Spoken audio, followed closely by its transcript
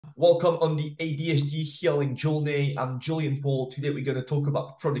Welcome on the ADHD healing journey. I'm Julian Paul. Today we're going to talk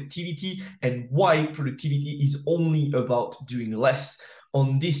about productivity and why productivity is only about doing less.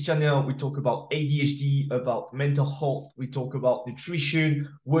 On this channel, we talk about ADHD, about mental health, we talk about nutrition,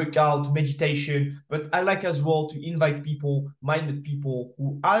 workout, meditation, but I like as well to invite minded people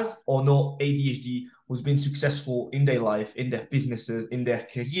who has or not ADHD, who's been successful in their life, in their businesses, in their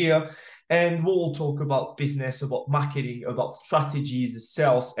career. And we'll talk about business, about marketing, about strategies,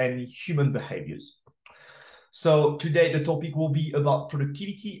 sales, and human behaviors. So today the topic will be about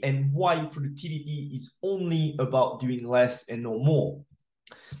productivity and why productivity is only about doing less and no more.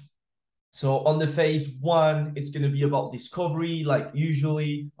 So on the phase one, it's going to be about discovery, like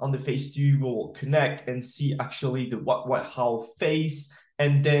usually. On the phase two, we'll connect and see actually the what, how phase.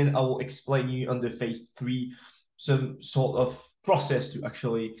 And then I will explain you on the phase three, some sort of process to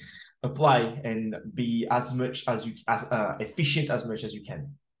actually apply and be as efficient as much as you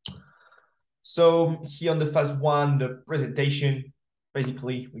can. So here on the phase one, the presentation,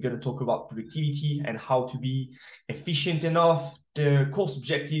 basically, we're going to talk about productivity and how to be efficient enough. The course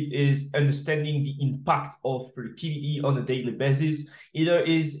objective is understanding the impact of productivity on a daily basis, either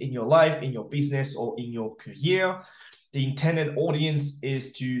is in your life, in your business, or in your career. The intended audience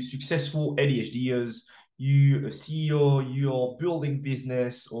is to successful ADHDers. You a CEO, you're building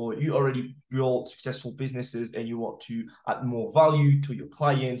business, or you already built successful businesses and you want to add more value to your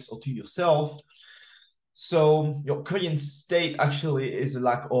clients or to yourself. So your current state actually is a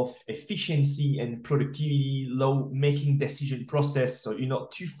lack of efficiency and productivity, low making decision process. So you're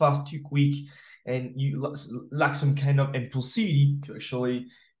not too fast, too quick, and you lack some kind of impulsivity to actually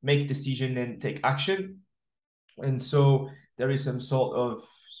make decision and take action. And so there is some sort of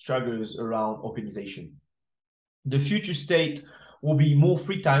struggles around organization. The future state will be more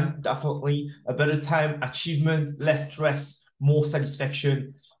free time, definitely, a better time achievement, less stress, more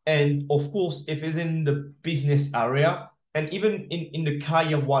satisfaction. And of course, if it's in the business area, and even in the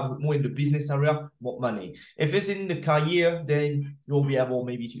career one, more in the business area, more money. If it's in the career, then you'll be able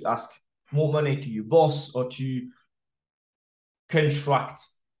maybe to ask more money to your boss or to contract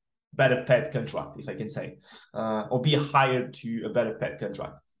better paid contract, if I can say, or be hired to a better paid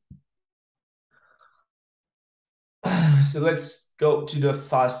contract. So let's go to the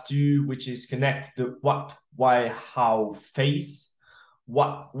phase two, which is connect the what, why, how phase.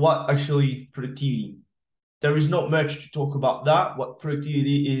 What actually productivity? There is not much to talk about that. What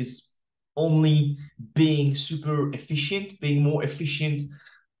productivity is only being super efficient, being more efficient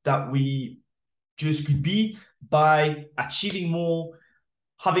that we just could be by achieving more,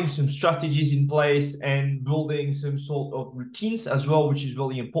 having some strategies in place and building some sort of routines as well, which is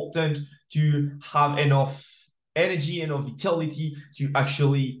really important to have enough energy and vitality to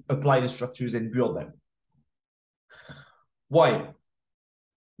actually apply the structures and build them. Why?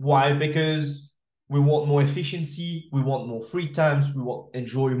 Because we want more efficiency, we want more free times, we want to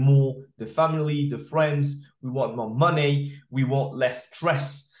enjoy more the family, the friends, we want more money, we want less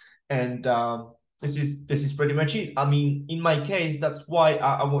stress. And this is pretty much it. I mean, in my case, that's why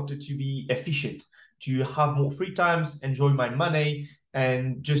I wanted to be efficient, to have more free times, enjoy my money,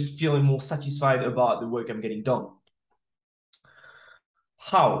 and just feeling more satisfied about the work I'm getting done.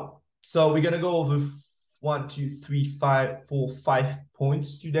 How? So we're gonna go over 5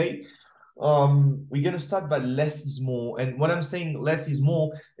 points today. We're gonna start by less is more. And when I'm saying less is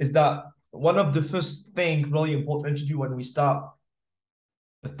more, is that one of the first things really important to do when we start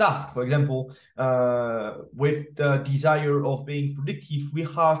a task, for example, with the desire of being productive, we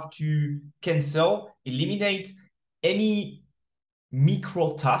have to cancel, eliminate any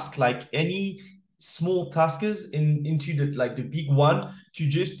micro task, like any small tasks into the big one, to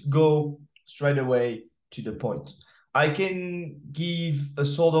just go straight away to the point. I can give a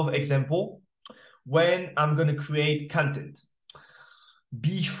sort of example. When I'm going to create content,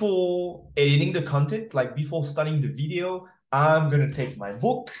 before editing the content, like before starting the video, I'm going to take my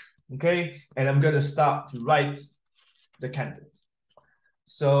book, okay, and I'm going to start to write the content.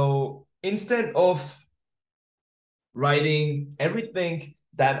 So instead of writing everything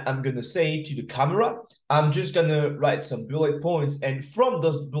that I'm going to say to the camera, I'm just going to write some bullet points. And from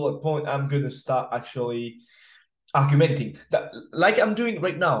those bullet points, I'm going to start actually argumenting that, like I'm doing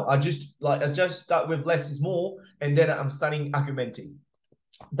right now. I just start with less is more, and then I'm starting argumenting.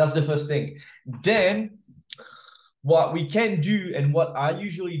 That's the first thing. Then what we can do, and what I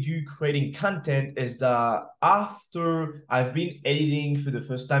usually do creating content, is that after I've been editing for the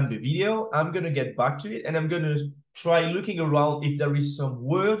first time the video, I'm going to get back to it and I'm going to try looking around if there is some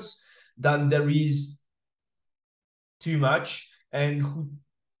words that there is too much and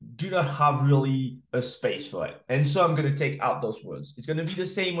do not have really a space for it. And so I'm going to take out those words. It's going to be the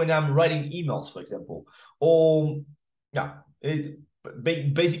same when I'm writing emails, for example. Or yeah,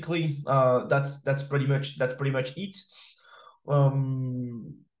 basically that's pretty much it.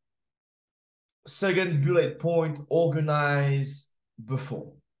 Um, Second bullet point, organize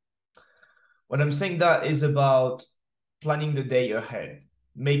before. What I'm saying that is about planning the day ahead,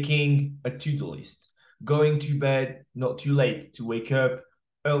 making a to-do list, going to bed not too late to wake up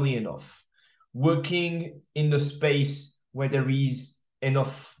early enough, working in the space where there is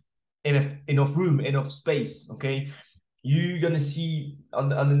enough room, enough space. Okay, you're gonna see on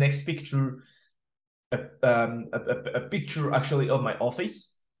the next picture a picture actually of my office.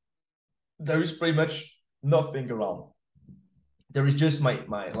 There is pretty much nothing around. There is just my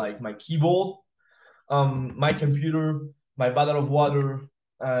keyboard, my computer, my bottle of water,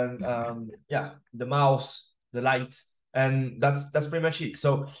 and yeah, the mouse, the light, and that's pretty much it.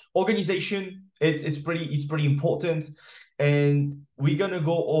 So organization, it's pretty important, and we're gonna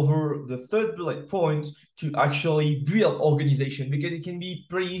go over the third bullet point to actually build organization, because it can be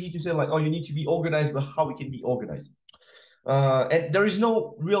pretty easy to say like, oh, you need to be organized, but how we can be organized? And there is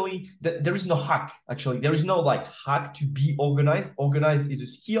no really, there is no hack. Actually, there is no like hack to be organized. Organized is a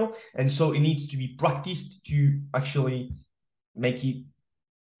skill, and so it needs to be practiced to actually make it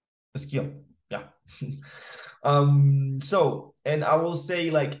a skill. Yeah. So, and I will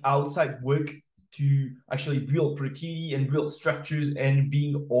say like outside work to actually build productivity and build structures and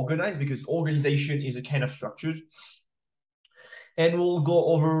being organized, because organization is a kind of structure. And we'll go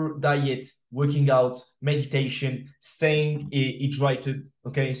over diet, working out, meditation, staying hydrated.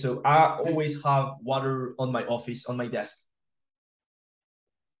 Okay, so I always have water on my office, on my desk.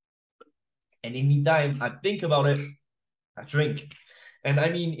 And anytime I think about it, I drink. And I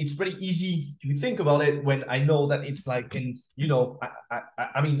mean, it's pretty easy to think about it when I know that it's like, in, you know,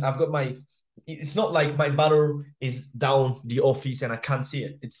 I mean, I've got my, it's not like my bottle is down the office and I can't see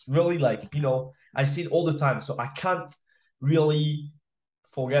it. It's really like, you know, I see it all the time. So I can't really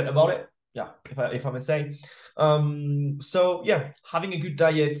forget about it. Yeah, if I may say. So yeah, having a good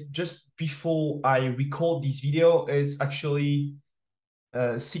diet just before I record this video is actually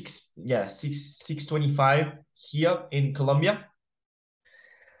 6:25 here in Colombia.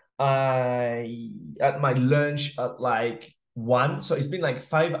 I at my lunch at like 1. So it's been like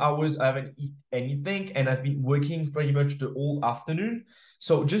 5 hours. I haven't eaten anything, and I've been working pretty much the whole afternoon.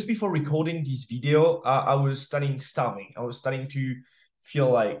 So just before recording this video, I was starving. I was starting to feel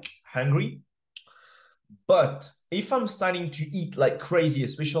like hungry. But if I'm starting to eat like crazy,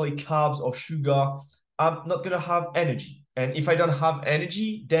 especially carbs or sugar, I'm not gonna have energy. And if I don't have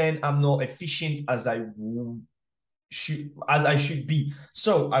energy, then I'm not efficient as I should be.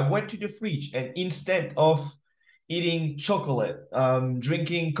 So I went to the fridge, and instead of eating chocolate,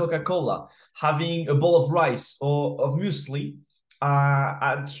 drinking Coca-Cola, having a bowl of rice or of muesli, I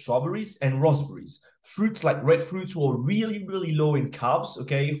had strawberries and raspberries. Fruits like red fruits were really, really low in carbs,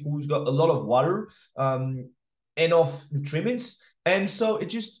 okay, who's got a lot of water, enough nutrients. And so it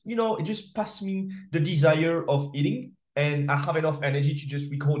just, you know, it just passed me the desire of eating. And I have enough energy to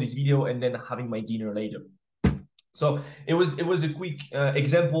just record this video and then having my dinner later. So it was a quick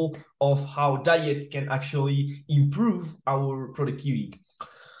example of how diet can actually improve our productivity.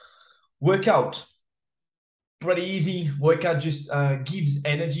 Workout, pretty easy. Workout just gives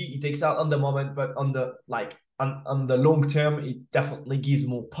energy. It takes out on the moment, but on the on the long term, it definitely gives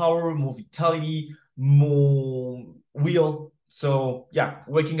more power, more vitality, more will. So yeah,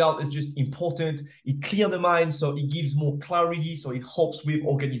 working out is just important. It clears the mind, so it gives more clarity. So it helps with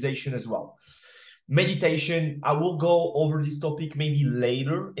organization as well. Meditation, I will go over this topic maybe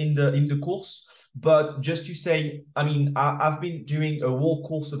later in the course, but just to say, I mean, I've been doing a whole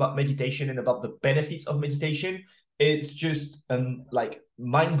course about meditation and about the benefits of meditation. It's just like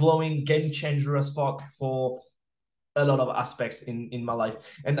mind-blowing, game changer as fuck for a lot of aspects in my life.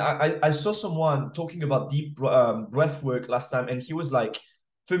 And I saw someone talking about deep breath work last time, and he was like,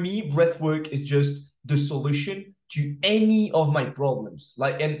 for me, breath work is just the solution to any of my problems.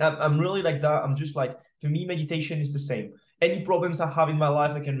 Like, and I'm really like that. I'm just like, for me, meditation is the same. Any problems I have in my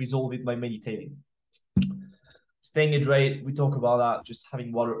life, I can resolve it by meditating. Staying hydrated, we talk about that, just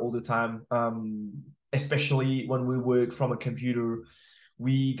having water all the time, especially when we work from a computer.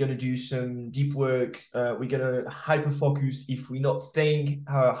 We're gonna do some deep work. We're gonna hyper focus. If we're not staying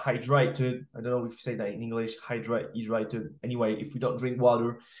hydrated, I don't know if you say that in English, hydrated. Anyway, if we don't drink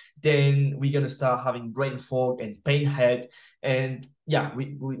water, then we're gonna start having brain fog and pain head. And yeah,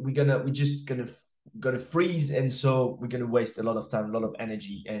 we're just gonna freeze, and so we're gonna waste a lot of time, a lot of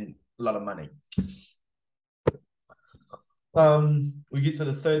energy, and a lot of money. We get for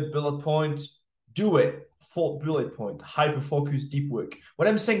the third bullet point. Do it. Fourth bullet point. Hyper focus, deep work. What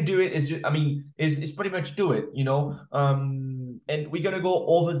I'm saying, do it is just, I mean, is pretty much do it. And we're gonna go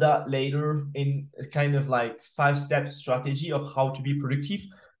over that later in kind of like 5-step strategy of how to be productive.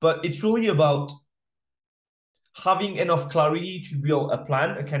 But it's really about having enough clarity to build a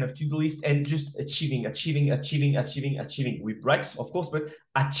plan, a kind of to-do list, and just achieving with breaks, of course, but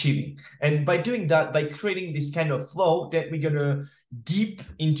achieving. And by doing that, by creating this kind of flow, that we're gonna deep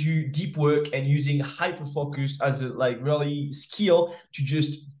into deep work and using hyper focus as a like really skill to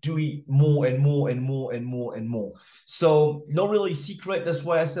just do it more and more and more and more and more. So not really secret. That's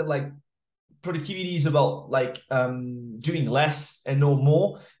why I said like productivity is about like doing less and no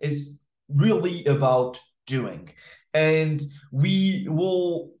more. Is really about doing. And we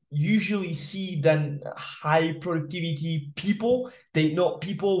will usually see then high productivity people, they not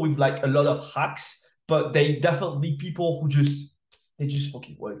people with like a lot of hacks, but they definitely people who just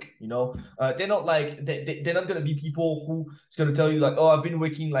fucking work. They're not like they're not gonna be people who's gonna tell you like, oh, I've been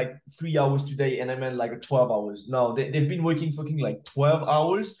working like 3 hours today and I meant like 12 hours. No, they've been working fucking like 12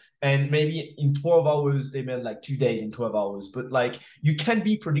 hours, and maybe in 12 hours they meant like 2 days in 12 hours. But like you can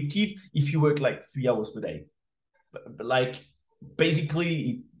be productive if you work like 3 hours per day. But like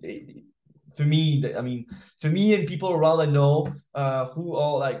basically for me, I mean, for me and people around I know who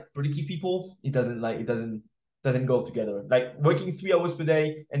are like productive people, it doesn't go together. Like working 3 hours per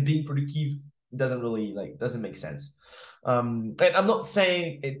day and being productive doesn't really like doesn't make sense. And I'm not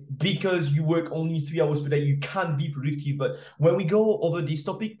saying it because you work only 3 hours per day you can't be productive, but when we go over this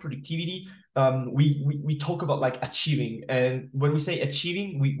topic, productivity, we talk about like achieving, and when we say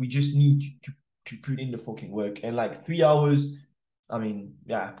achieving, we just need to put in the fucking work, and like 3 hours, I mean,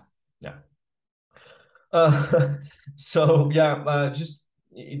 yeah. uh, so yeah, just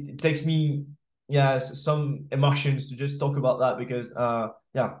it takes me, yeah, some emotions to just talk about that because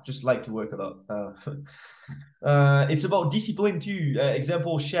yeah, just like to work a lot. It's about discipline too.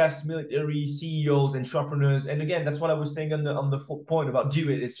 Example: chefs, military, CEOs, entrepreneurs. And again, that's what I was saying on the point about do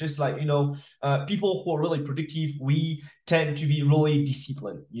it. It's just like people who are really productive. We tend to be really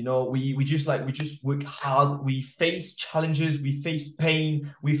disciplined. We just work hard. We face challenges. We face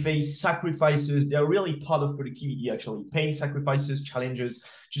pain. We face sacrifices. They're really part of productivity. Actually, pain, sacrifices, challenges.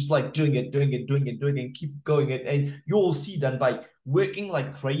 Just like doing it, keep going it, and you will see that by working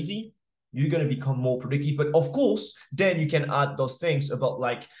like crazy you're going to become more productive. But of course, then you can add those things about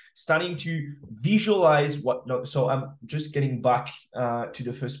like starting to visualize what. No, so I'm just getting back to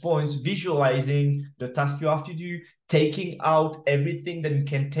the first points, visualizing the task you have to do, taking out everything that you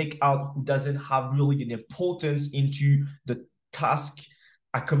can take out who doesn't have really an importance into the task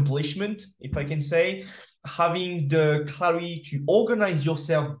accomplishment, if I can say, having the clarity to organize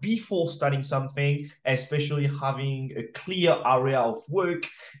yourself before starting something, especially having a clear area of work,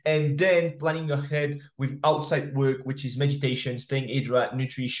 and then planning ahead with outside work, which is meditation, staying hydrated,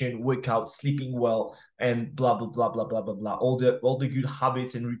 nutrition, workout, sleeping well, and blah blah blah blah blah blah blah. All the good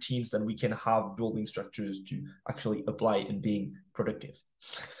habits and routines that we can have building structures to actually apply and being productive.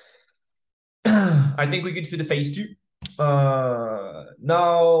 I think we're good for the phase two.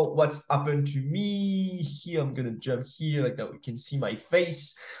 Now what's happened to me here? I'm gonna jump here like that we can see my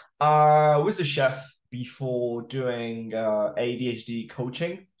face. I was a chef before doing ADHD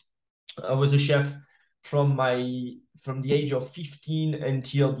coaching. I was a chef from the age of 15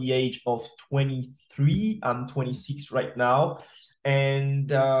 until the age of 23. I'm 26 right now.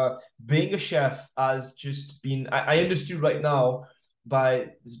 And being a chef has just been, I understood right now,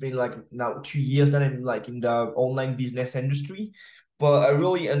 but it's been like now 2 years that I'm like in the online business industry. But I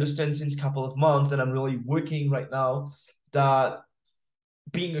really understand since a couple of months, and I'm really working right now, that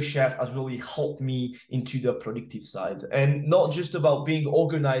being a chef has really helped me into the productive side, and not just about being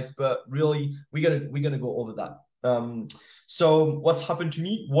organized, but really we're gonna go over that. So what's happened to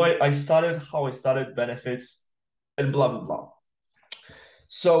me, why I started, how I started, benefits, and blah blah blah.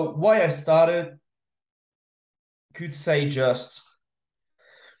 So why I started, could say just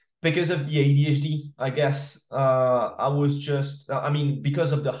because of the ADHD, I guess. I was just, I mean,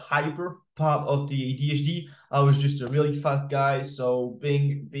 because of the hyper part of the ADHD, I was just a really fast guy. So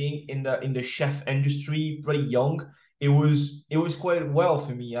being in the chef industry pretty young, it was quite well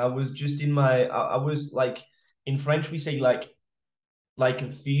for me. I was just in my, I was like, in French we say like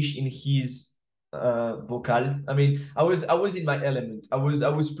a fish in his vocal. I mean, I was in my element. I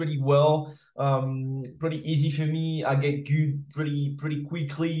was pretty well, pretty easy for me. I get good pretty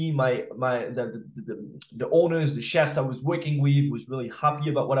quickly. The owners, the chefs I was working with was really happy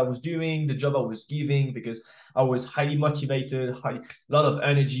about what I was doing, the job I was giving, because I was highly motivated, a lot of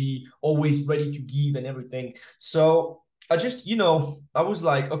energy, always ready to give and everything. So I just, I was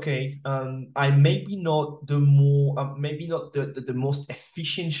like, okay, I maybe not the more, maybe not the most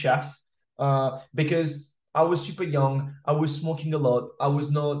efficient chef, because I was super young. I was smoking a lot. I was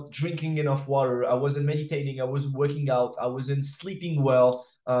not drinking enough water. I wasn't meditating. I wasn't working out. I wasn't sleeping well,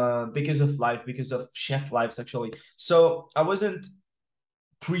 because of life, because of chef lives, actually. So I wasn't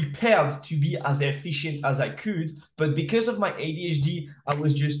prepared to be as efficient as I could. But because of my ADHD, I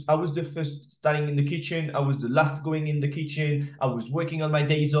was the first standing in the kitchen. I was the last going in the kitchen. I was working on my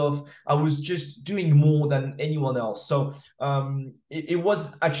days off. I was just doing more than anyone else. So it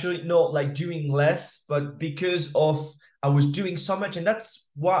was actually not like doing less, but because of I was doing so much, and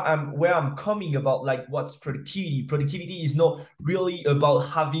that's where I'm coming about like what's productivity. Productivity is not really about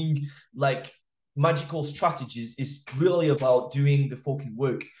having like magical strategies, is really about doing the fucking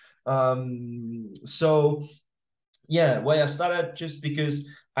work. So yeah, why I started just because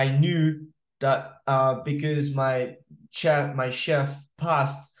I knew that because my chef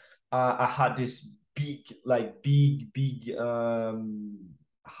passed, I had this big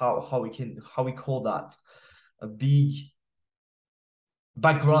how we call that, a big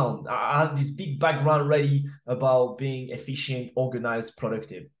background. I had this big background ready about being efficient, organized,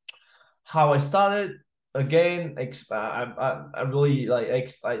 productive. How I started again, I really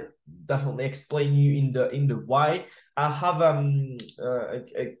I definitely explain you in the why. I have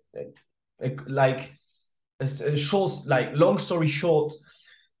like a short, like long story short.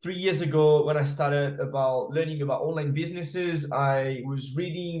 3 years ago, when I started about learning about online businesses, I was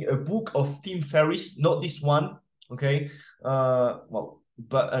reading a book of Tim Ferriss, not this one, okay, well,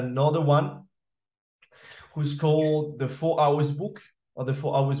 but another one, who's called the 4 Hours Book, or the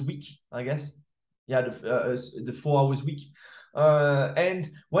 4 Hours Week, I guess. Yeah, the 4 Hours Week. And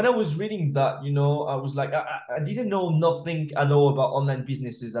when I was reading that, I was like, I didn't know nothing at all about online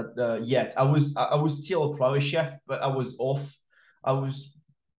businesses yet. I was still a private chef, but I was off. I was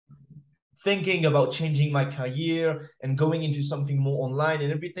thinking about changing my career and going into something more online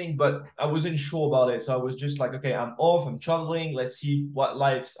and everything, but I wasn't sure about it. So I was just like, okay, I'm off, I'm traveling, let's see what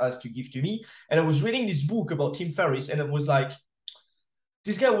life has to give to me. And I was reading this book about Tim Ferriss, and it was like,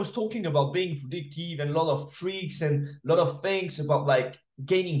 this guy was talking about being predictive and a lot of tricks and a lot of things about like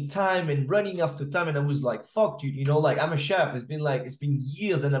gaining time and running after time. And I was like, fuck, dude, like I'm a chef. It's been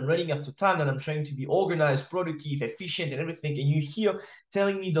years that I'm running after time and I'm trying to be organized, productive, efficient, and everything. And you here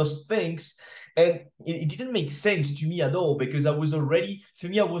telling me those things. And it didn't make sense to me at all, because I was already, for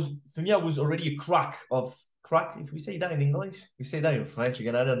me, I was already a crack, if we say that in English, we say that in French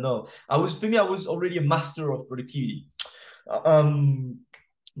again, I don't know. I was already a master of productivity. Um,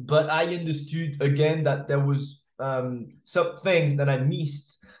 but I understood again that there was some things that I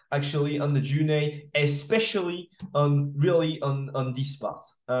missed actually on the journey, especially on this part.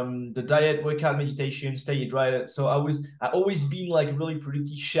 The diet, workout, meditation, stay hydrated. So I always been like really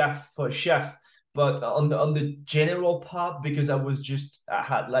productive chef for a chef, but on the general part, because I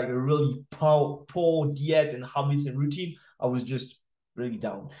had like a really poor diet and habits and routine. I was just really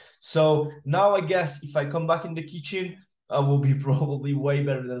down. So now I guess if I come back in the kitchen, I will be probably way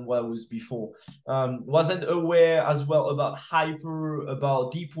better than what I was before. Wasn't aware as well about hyper,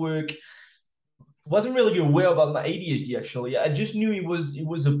 about deep work. Wasn't really aware about my ADHD actually. I just knew it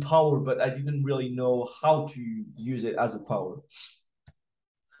was a power, but I didn't really know how to use it as a power.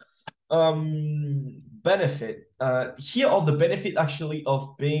 Benefit. Here are the benefit actually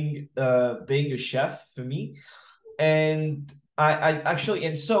of being a chef for me. And I actually,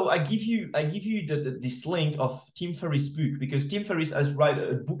 and so I give you this link of Tim Ferriss' book, because Tim Ferriss has write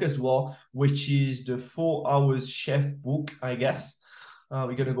a book as well, which is the 4 Hours Chef book, I guess.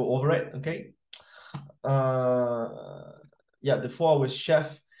 We're gonna go over it, okay? uh, yeah, the 4 Hours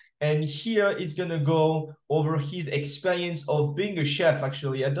Chef. And here he's gonna go over his experience of being a chef.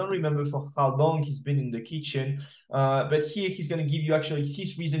 Actually, I don't remember for how long he's been in the kitchen, but here he's gonna give you actually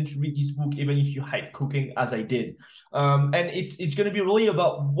 6 reasons to read this book, even if you hate cooking, as I did. And it's gonna be really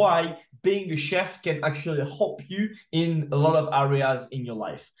about why being a chef can actually help you in a lot of areas in your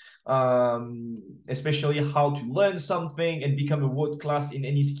life, especially how to learn something and become a world class in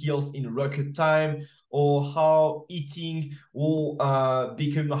any skills in record time, or how eating will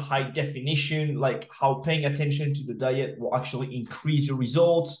become a high definition, like how paying attention to the diet will actually increase your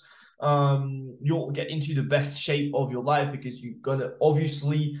results. You'll get into the best shape of your life, because you're gonna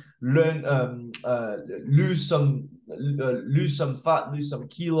obviously learn lose some fat, lose some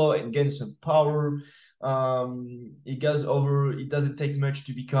kilo, and gain some power. It doesn't take much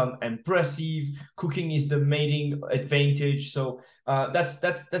to become impressive. Cooking is the mating advantage. So that's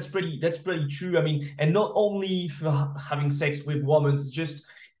pretty true. I mean, and not only for having sex with women, it's just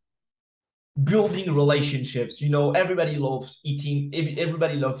building relationships. You know, everybody loves eating,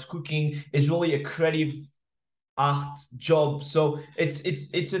 everybody loves cooking. It's really a creative art job. So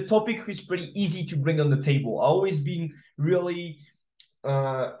it's a topic which is pretty easy to bring on the table. I always been really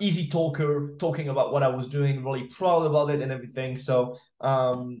easy talker, talking about what I was doing, really proud about it and everything. So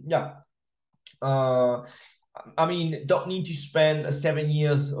yeah. Uh, I mean, don't need to spend 7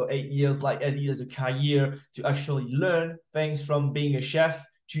 years or 8 years like Eddie as a career to actually learn things from being a chef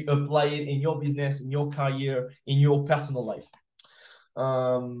to apply it in your business, in your career, in your personal life.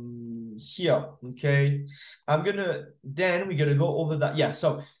 Here, okay, we're gonna go over that. Yeah,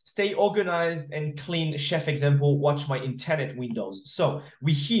 so stay organized and clean. Chef example, watch my internet windows. So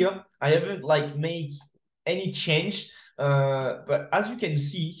we here, I haven't like made any change, but as you can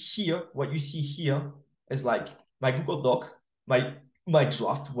see here, what you see here is like my Google Doc, my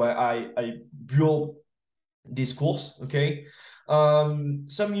draft where I build this course, okay?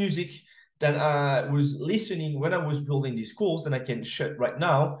 Some music that I was listening when I was building this course, and I can share right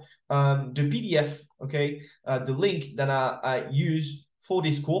now. The PDF, okay, the link that I use for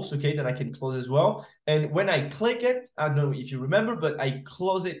this course, okay, that I can close as well. And when I click it, I don't know if you remember, but I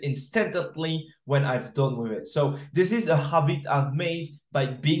close it instantly when I've done with it. So this is a habit I've made by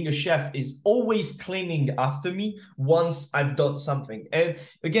being a chef, is always cleaning after me once I've done something. And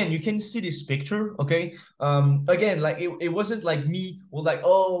again, you can see this picture, okay? Again, like it wasn't like me was like,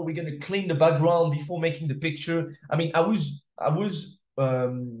 oh, we're gonna clean the background before making the picture. I mean, I was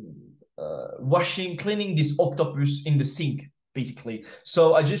washing, cleaning this octopus in the sink, basically.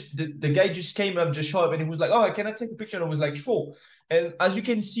 So the guy just came up, just showed up, and he was like, oh, can I take a picture? And I was like, sure. And as you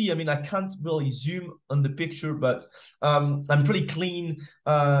can see, I mean, I can't really zoom on the picture, but I'm pretty clean.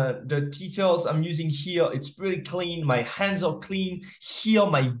 The details I'm using here, it's pretty clean. My hands are clean. Here,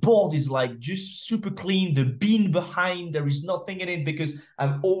 my board is like just super clean. The bin behind, there is nothing in it because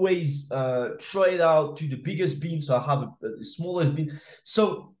I'm always tried out to the biggest bin, so I have the smallest bin.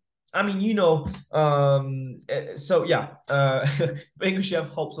 So I mean, so yeah, being a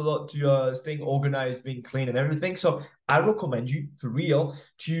chef helps a lot to staying organized, being clean, and everything. So I recommend you for real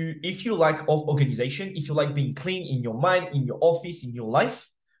to, if you like of organization, if you like being clean in your mind, in your office, in your life,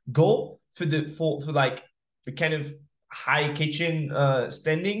 go for for like the kind of high kitchen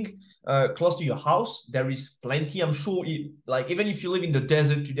standing close to your house. There is plenty. I'm sure, like even if you live in the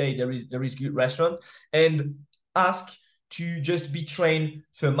desert today, there is good restaurant. And ask to just be trained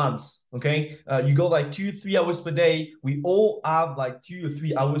for months. Okay, you go like 2 3 hours per day. We all have like 2 or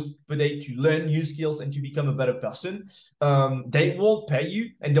 3 hours per day to learn new skills and to become a better person. They won't pay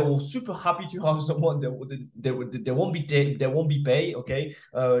you, and they will super happy to have someone that they won't be paid. Okay,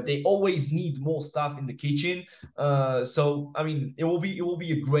 they always need more staff in the kitchen. So I mean, it will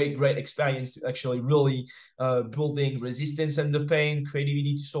be a great experience to actually really building resistance under pain,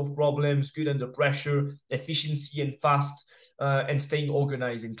 creativity to solve problems, good under pressure, efficiency and fast, and staying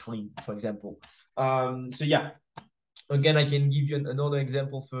organized and clean, for example. So yeah, again, I can give you another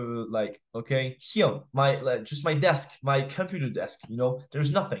example for like, okay, here, just my desk, my computer desk,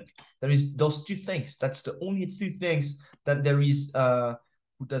 there's nothing. There is those two things. That's the only two things that there is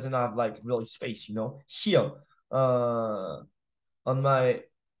who doesn't have like really space, Here, on my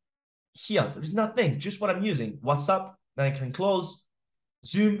here, there's nothing, just what I'm using. WhatsApp, then I can close.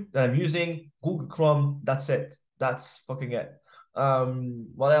 Zoom that I'm using, Google Chrome, that's it. That's fucking it.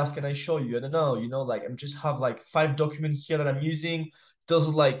 What else can I show you? I don't know, like I'm just have like 5 documents here that I'm using. Those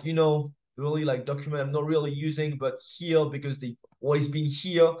are like, really like document I'm not really using, but here because they've always been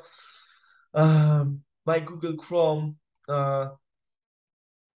here. My Google Chrome,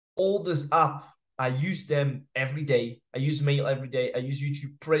 all this app, I use them every day. I use mail every day. I use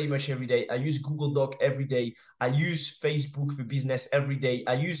YouTube pretty much every day. I use Google Doc every day. I use Facebook for business every day.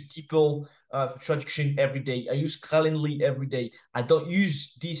 I use DeepL for traduction every day. I use Calendly every day. I don't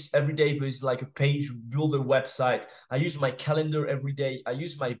use this every day, but it's like a page builder website. I use my calendar every day. I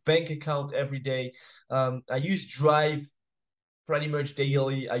use my bank account every day. I use Drive pretty much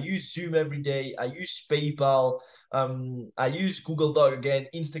daily. I use Zoom every day. I use PayPal. I use Google Doc again,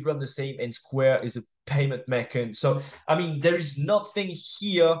 Instagram the same, and Square is a payment mechanism. So I mean, there is nothing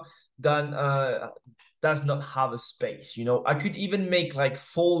here that does not have a space. I could even make like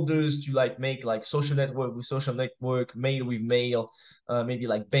folders to like make like social network with social network, mail with mail, maybe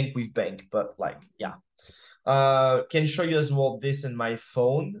like bank with bank. But like, yeah. Can show you as well this in my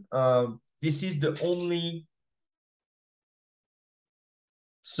phone. This is the only.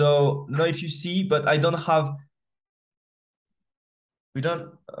 So I don't know if you see, but I don't have. We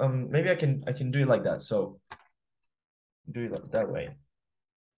don't. Maybe I can do it like that. So do it like that way.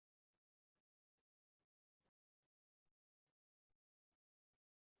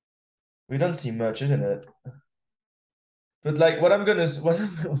 We don't see much, isn't it? But like what I'm gonna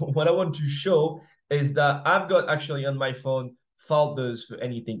what I want to show is that I've got actually on my phone folders for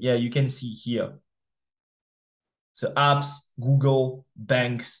anything. Yeah, you can see here. So apps, Google,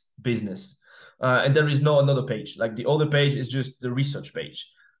 banks, business. And there is no another page. Like the other page is just the research page,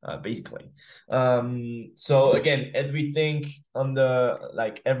 basically. So again, everything on the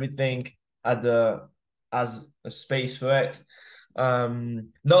like everything at the as a space for it.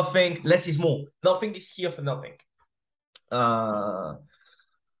 Nothing, less is more. Nothing is here for nothing. Uh,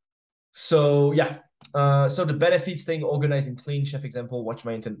 so yeah. So the benefits staying organized and clean, chef example, watch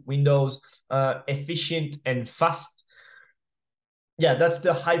my internet windows, efficient and fast. Yeah, that's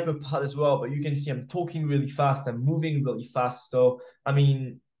the hyper part as well. But you can see I'm talking really fast, I'm moving really fast. So I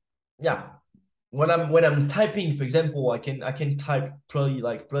mean, yeah, when I'm typing, for example, I can type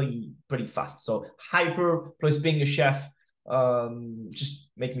pretty fast. So hyper plus being a chef, just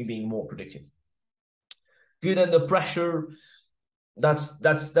make me being more productive. Good under pressure,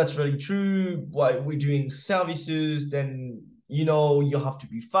 that's really true. Why we're doing services, then you have to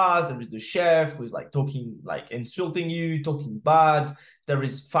be fast. There is the chef who's like talking, like insulting you, talking bad. There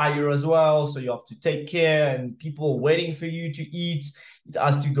is fire as well, so you have to take care, and people are waiting for you to eat. It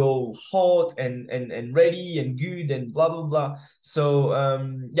has to go hot and ready and good and blah blah blah. So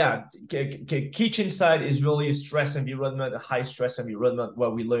yeah, kitchen side is really a stress environment, a high stress environment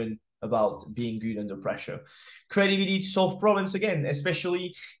where we learn about being good under pressure. Creativity to solve problems again,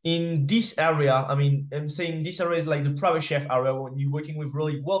 especially in this area. I mean, I'm saying this area is like the private chef area. When you're working with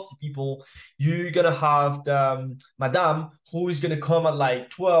really wealthy people, you're gonna have the madame who is gonna come at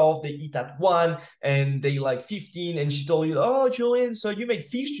like 12, they eat at 1, and they like 15, and she told you, oh, Julian, so you made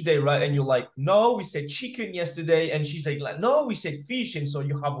fish today, right? And you're like, no, we said chicken yesterday. And she's like, no, we said fish. And so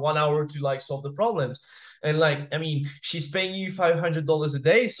you have 1 hour to like solve the problems. And like, I mean, she's paying you $500 a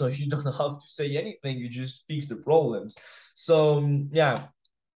day, so you don't have to say anything. You just fix the problems. So yeah,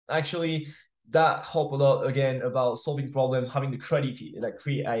 actually, that help a lot again about solving problems, having the creativity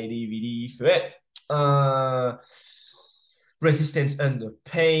for it. Resistance under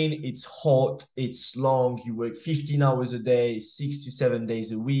pain. It's hot, it's long. You work 15 hours a day, 6 to 7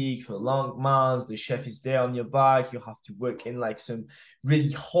 days a week for long months. The chef is there on your back. You have to work in like some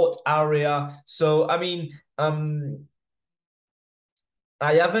really hot area. So I mean,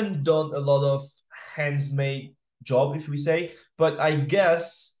 I haven't done a lot of hands-made job, if we say, but I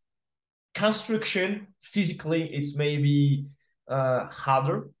guess construction physically it's maybe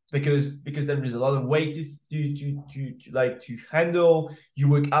harder because there is a lot of weight to like to handle. You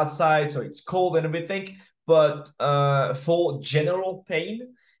work outside, so it's cold and everything. But for general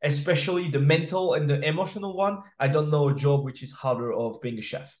pain, especially the mental and the emotional one, I don't know a job which is harder of being a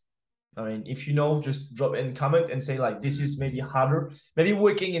chef. I mean, if you know, just drop in comment and say like this is maybe harder. Maybe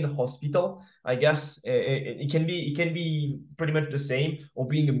working in a hospital, I guess it can be pretty much the same, or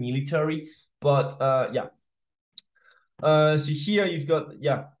being a military. But yeah. So here you've got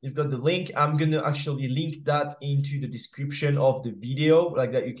the link. I'm gonna actually link that into the description of the video,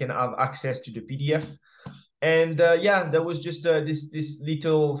 like that you can have access to the PDF. And yeah, there was just this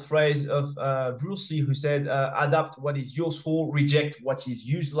little phrase of Bruce Lee who said, "Adapt what is useful, reject what is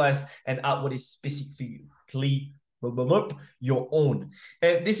useless, and add what is specifically your own."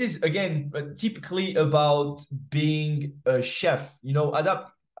 And this is again typically about being a chef.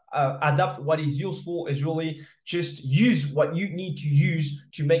 Adapt what is useful is really just use what you need to use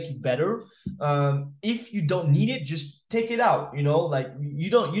to make it better. If you don't need it, just take it out. Like you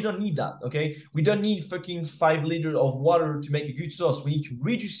don't need that. Okay, we don't need fucking 5 liters of water to make a good sauce. We need to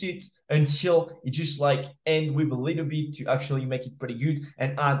reduce it until it just like end with a little bit to actually make it pretty good,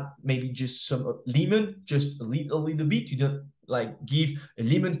 and add maybe just some lemon, just a little bit. You don't like give a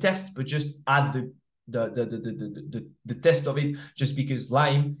lemon test, but just add the test of it, just because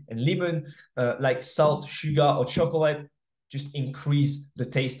lime and lemon, like salt, sugar, or chocolate, just increase the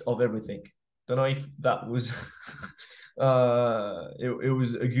taste of everything. Don't know if that was it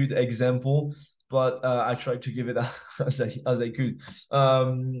was a good example, but I tried to give it as I could.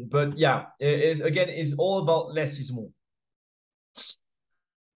 But yeah, it's all about less is more.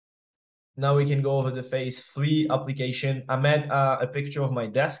 Now we can go over the phase 3 application. I made a picture of my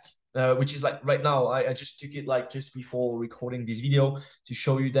desk, which is like right now. I just took it like just before recording this video to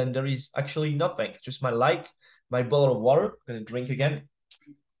show you. Then there is actually nothing, just my light, my bottle of water. I'm gonna drink again.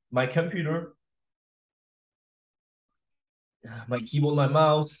 My computer, my keyboard, my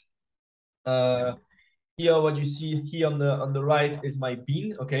mouse. Uh, Here, what you see here on the right is my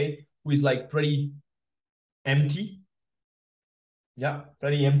bin. Okay, who is like pretty empty. Yeah,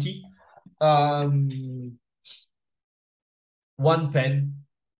 pretty empty. Um, One pen,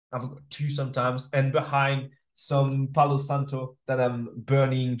 I've got two sometimes, and behind some Palo Santo that I'm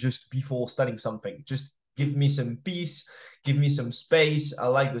burning just before starting something. Just give me some peace, give me some space. I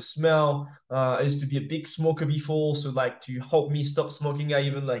like the smell. I used to be a big smoker before, so like to help me stop smoking, I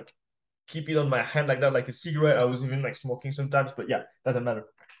even like keep it on my hand like that, like a cigarette. I was even like smoking sometimes, but yeah, doesn't matter.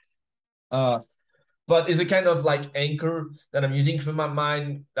 Uh, but it's a kind of like anchor that I'm using for my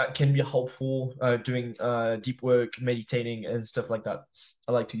mind that can be helpful doing deep work, meditating, and stuff like that.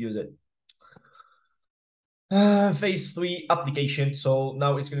 I like to use it. Phase three application. So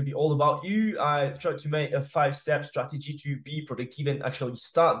now it's going to be all about you. I tried to make a 5-step strategy to be productive and actually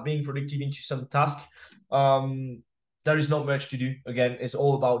start being productive into some task. Um, there is not much to do. Again, it's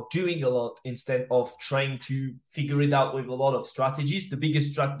all about doing a lot instead of trying to figure it out with a lot of strategies.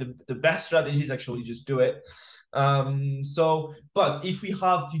 The best strategy is actually just do it. But if we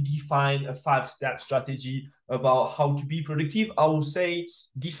have to define a 5-step strategy about how to be productive, I will say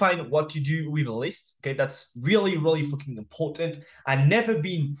define what to do with a list. Okay, that's really, really fucking important. I've never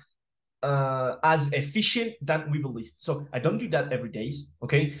been as efficient than with a list. So I don't do that every day.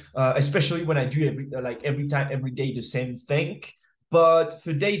 Okay, especially when I do every day the same thing. But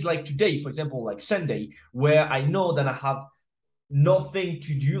for days like today, for example, like Sunday, where I know that I have nothing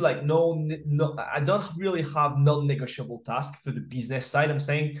to do, like no, I don't really have non-negotiable tasks for the business side. I'm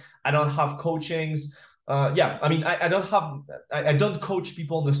saying I don't have coachings. Yeah, I mean, I don't have, I don't coach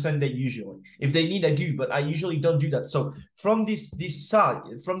people on the Sunday usually. If they need, I do, but I usually don't do that. So from this side,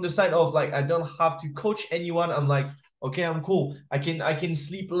 from the side of like I don't have to coach anyone, I'm like, okay, I'm cool. I can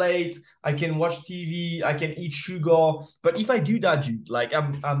sleep late. I can watch TV. I can eat sugar. But if I do that, dude, like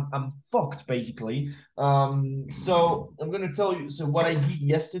I'm fucked basically. So I'm gonna tell you. So what I did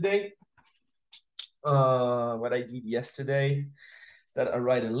yesterday. What I did yesterday is that I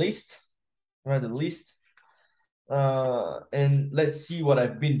write a list. Write a list. And let's see what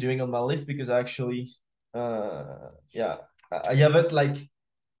I've been doing on my list because I actually, yeah, I haven't like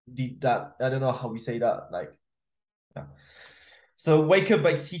did that. I don't know how we say that. Like, yeah. So wake up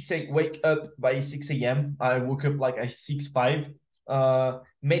by 6 a.m. I woke up like at 6:05.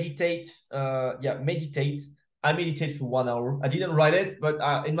 Meditate. Meditate. I meditate for 1 hour. I didn't write it, but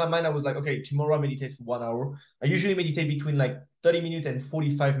in my mind I was like, okay, tomorrow I meditate for 1 hour. I usually meditate between like 30 minutes and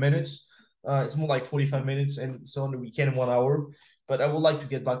 45 minutes. It's more like 45 minutes, and so on the weekend 1 hour. But I would like to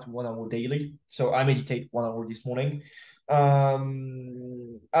get back to 1 hour daily. So I meditate 1 hour this morning.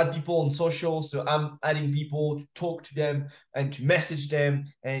 Add people on social, so I'm adding people to talk to them and to message them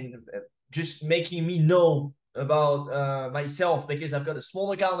and just making me know about myself because I've got a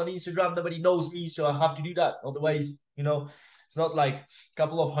small account on Instagram. Nobody knows me, so I have to do that. Otherwise, it's not like a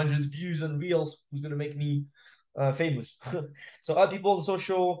couple of hundred views on reels who's gonna make me famous. So add people on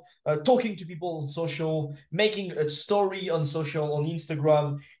social, talking to people on social, making a story on social on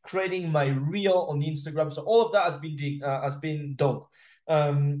Instagram, creating my reel on Instagram. So all of that has been done.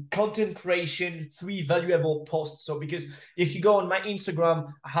 Content creation, 3 valuable posts. So because if you go on my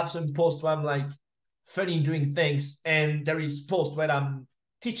Instagram, I have some posts where I'm like funny doing things, and there is post where I'm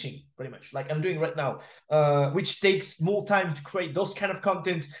teaching pretty much like I'm doing right now, which takes more time to create those kind of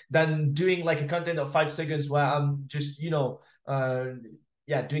content than doing like a content of 5 seconds where I'm just doing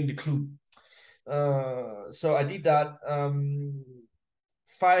the clue. So I did that.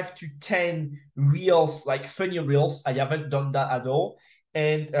 5 to 10 reels, like funny reels. I haven't done that at all.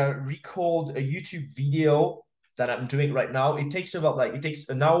 And record a YouTube video that I'm doing right now. It takes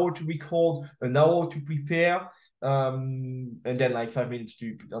an hour to record, an hour to prepare, and then like 5 minutes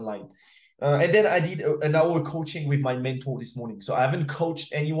to put online. And then I did an hour coaching with my mentor this morning. So I haven't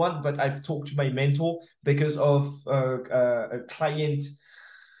coached anyone, but I've talked to my mentor because of a client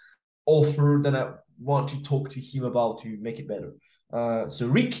offer that I want to talk to him about to make it better. So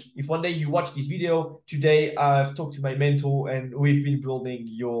Rick, if one day you watch this video, today I've talked to my mentor and we've been building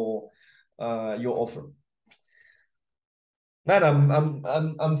your offer. Man,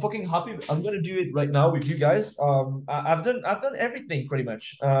 I'm fucking happy. I'm gonna do it right now with you guys. I've done everything pretty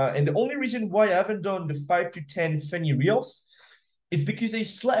much. And the only reason why I haven't done the 5 to 10 funny reels is because I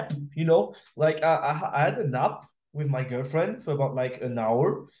slept. Like I had a nap with my girlfriend for about like an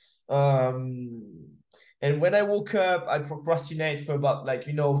hour. And when I woke up, I procrastinate for about like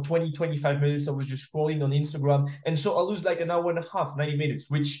 20-25 minutes. I was just scrolling on Instagram, and so I lose like an hour and a half, 90 minutes,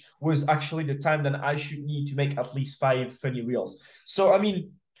 which was actually the time that I should need to make at least 5 funny reels. So I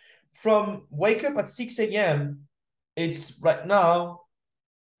mean, from wake up at 6 a.m., it's right now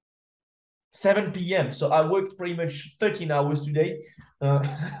 7 p.m. So I worked pretty much 13 hours today. I'm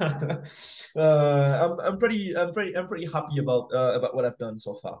pretty happy about what I've done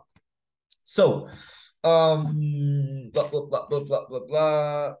so far. So Blah blah blah blah blah blah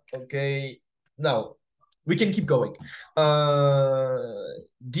blah. Okay, now we can keep going.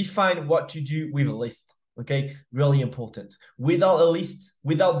 Define what to do with a list. Okay, really important. Without a list,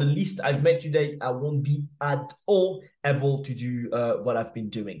 without the list I've made today, I won't be at all able to do what I've been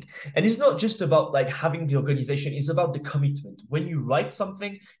doing. And it's not just about like having the organization, it's about the commitment. When you write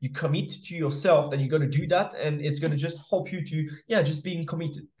something, you commit to yourself that you're going to do that, and it's going to just help you to, yeah, just being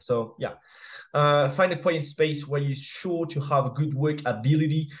committed. So, yeah. Find a quiet space where you're sure to have good work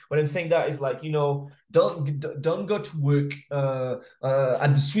ability. What I'm saying that is like, don't go to work at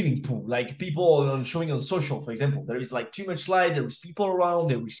the swimming pool. Like people are showing on social, for example, there is like too much light, there is people around,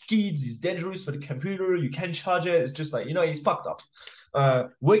 there is kids, it's dangerous for the computer, you can't charge it. It's just like, it's fucked up.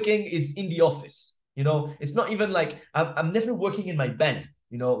 Working is in the office. It's not even like I'm never working in my bed.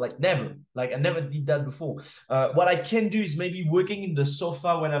 Like never. Like I never did that before. What I can do is maybe working in the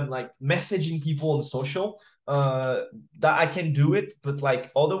sofa when I'm like messaging people on social. That I can do it, but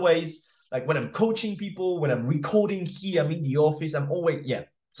like other ways, like when I'm coaching people, when I'm recording here, I'm in the office. I'm always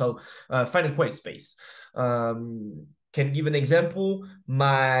So find a quiet space. Can give an example.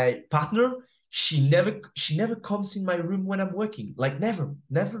 My partner, she never comes in my room when I'm working. Like never.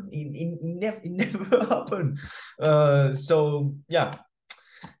 It never happened. So yeah,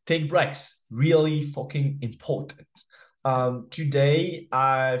 take breaks, really fucking important. Today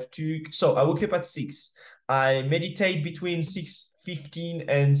I woke up at 6. I meditate between 6:15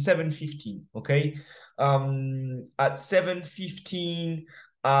 and 7:15. Okay. At 7:15,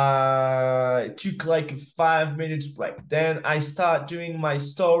 I took like a 5 minutes break. Then I start doing my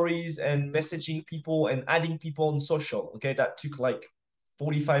stories and messaging people and adding people on social. Okay, that took like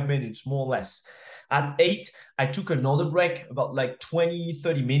 45 minutes, more or less. At 8, I took another break, about like 20,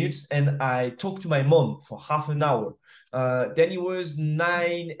 30 minutes, and I talked to my mom for half an hour. Then it was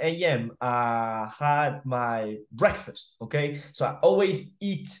 9 a.m. I had my breakfast. Okay. So I always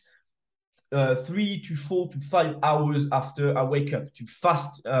eat 3 to 4 to 5 hours after I wake up, to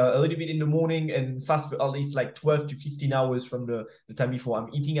fast a little bit in the morning and fast for at least like 12 to 15 hours from the time before.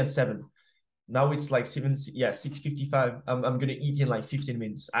 I'm eating at 7. Now it's like 6:55. I'm gonna eat in like 15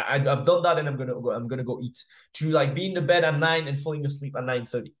 minutes. I've done that, and I'm gonna go eat, to like be in the bed at 9 and falling asleep at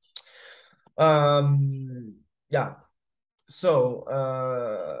 9:30. Yeah. So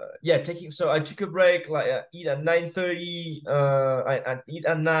I took a break, like eat at 9:30. I eat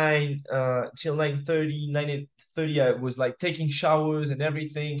at 9 till 9:30. 9:30 I was like taking showers and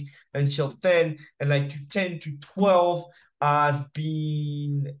everything until 10, and like to 10 to 12 I've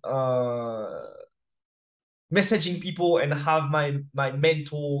been messaging people and have my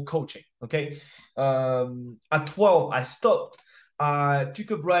mental coaching. Okay. At 12 I stopped. I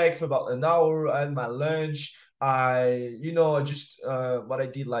took a break for about an hour and my lunch. Just what I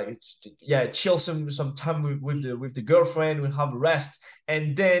did, like, chill some time with the girlfriend. We'll have a rest,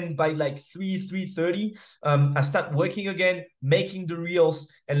 and then by like 3:30, I start working again, making the reels,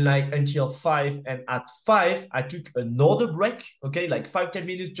 and like until 5. And at 5, I took another break. Okay, like 5-10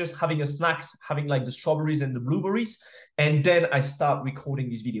 minutes, just having a snacks, having like the strawberries and the blueberries, and then I start recording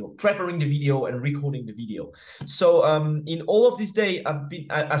this video, preparing the video and recording the video. So in all of this day,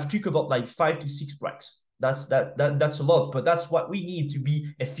 I've took about like 5 to 6 breaks. That's a lot, but that's what we need to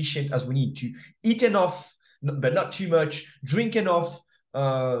be efficient, as we need to eat enough, but not too much, drink enough.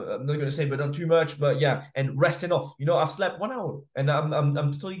 I'm not gonna say, but not too much, but yeah, and rest enough. I've slept 1 hour, and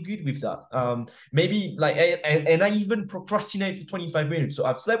I'm totally good with that. Maybe like, and I even procrastinate for 25 minutes. So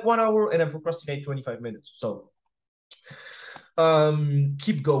I've slept 1 hour and I procrastinate 25 minutes. So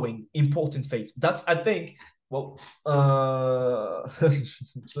keep going. Important phase. That's, I think, well,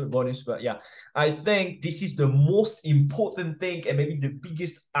 it's a bonus, but yeah, I think this is the most important thing and maybe the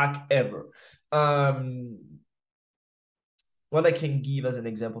biggest hack ever. What I can give as an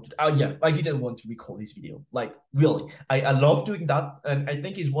example to, oh yeah, I didn't want to record this video. Like really, I love doing that, and I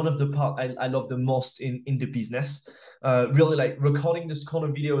think is one of the part I love the most in the business. Really, like recording this kind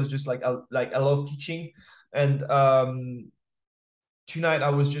of video is just like I love teaching. And tonight I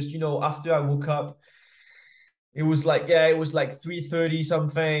was just, after I woke up, it was like, yeah, it was like 3:30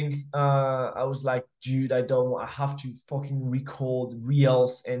 something. I was like, dude, I have to fucking record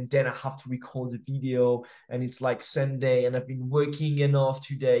reels, and then I have to record the video, and it's like Sunday and I've been working enough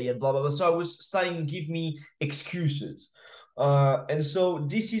today and blah blah blah. So I was starting to give me excuses. And so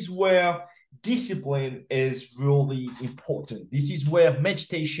this is where discipline is really important. This is where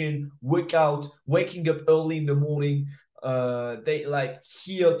meditation, workout, waking up early in the morning, they like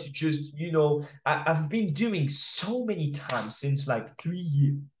here to just, I've been doing so many times since like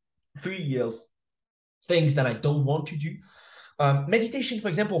 3 years things that I don't want to do. Meditation, for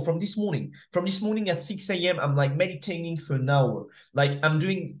example, from this morning at 6 a.m., I'm like meditating for an hour. Like I'm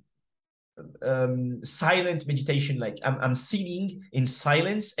doing silent meditation. Like I'm sitting in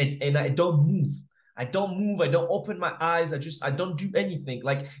silence and I don't move. I don't move. I don't open my eyes. I don't do anything.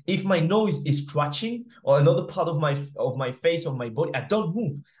 Like if my nose is scratching or another part of my face or my body, I don't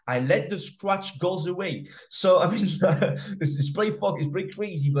move. I let the scratch goes away. So I mean, it's pretty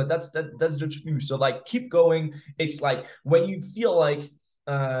crazy, but that's that's the truth. So like keep going. It's like when you feel like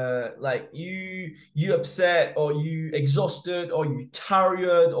you upset or you exhausted or you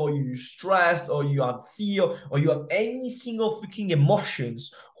tired or you stressed or you have fear or you have any single freaking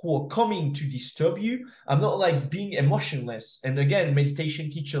emotions who are coming to disturb you. I'm not like being emotionless. And again,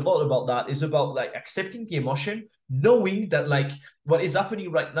 meditation teach a lot about that. It's about like accepting the emotion, knowing that like what is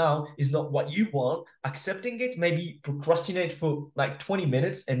happening right now is not what you want, accepting it, maybe procrastinate for like 20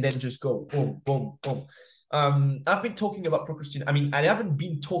 minutes and then just go boom, boom, boom. I've been talking about procrastination. I mean, I haven't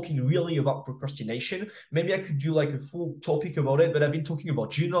been talking really about procrastination. Maybe I could do like a full topic about it, but I've been talking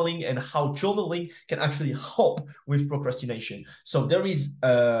about journaling and how journaling can actually help with procrastination. So there is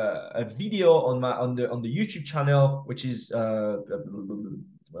a video on the YouTube channel, which is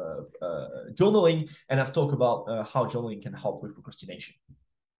journaling, and I've talked about how journaling can help with procrastination.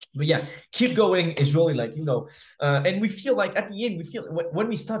 But yeah, keep going is really like, and we feel like at the end, we feel when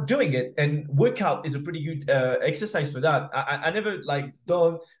we start doing it, and workout is a pretty good exercise for that. I never like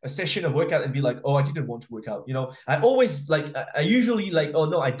done a session of workout and be like, oh, I didn't want to work out. I always like, I usually like, oh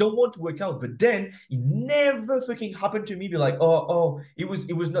no, I don't want to work out. But then it never fucking happened to me. Be like, oh, it was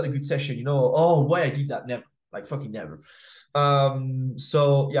not a good session. Oh, why I did that? Never, like fucking never.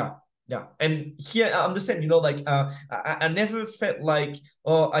 So yeah, and here I'm the same, like I never felt like,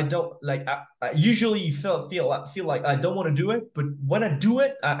 oh, I don't like, I usually feel like I don't want to do it, but when I do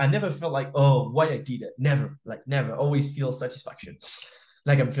it, I never felt like, oh, why I did it. Never, like never. Always feel satisfaction,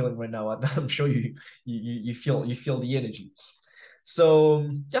 like I'm feeling right now. I'm sure you feel the energy. So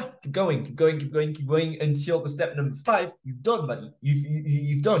yeah, keep going, keep going, keep going, keep going until the step number 5. You've done, buddy.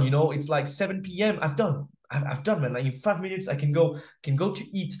 You've done. It's like 7 p.m. I've done, man. Like in 5 minutes, I can go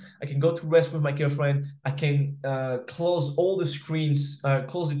to eat. I can go to rest with my girlfriend. I can close all the screens,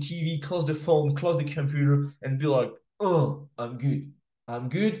 close the TV, close the phone, close the computer, and be like, oh, I'm good. I'm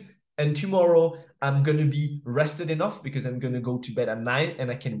good. And tomorrow I'm gonna be rested enough because I'm gonna go to bed at 9 and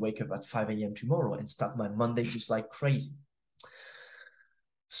I can wake up at 5 a.m. tomorrow and start my Monday just like crazy.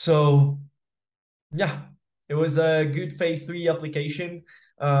 So yeah, it was a good phase 3 application.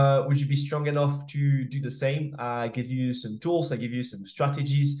 Would you be strong enough to do the same? I give you some tools, I give you some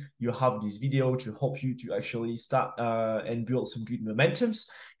strategies. You have this video to help you to actually start and build some good momentums.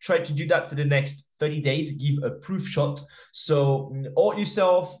 Try to do that for the next 30 days. Give a proof shot. So or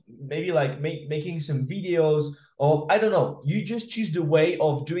yourself, maybe like making some videos, or I don't know. You just choose the way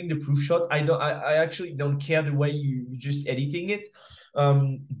of doing the proof shot. I actually don't care the way you just editing it.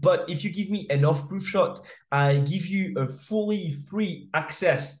 But if you give me enough proof shot, I give you a fully free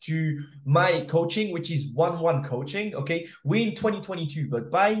access to my coaching, which is one-on-one coaching. Okay, we're in 2022,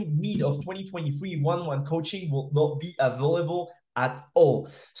 but by mid of 2023, one-on-one coaching will not be available at all.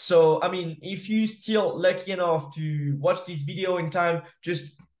 So I mean, if you still lucky enough to watch this video in time,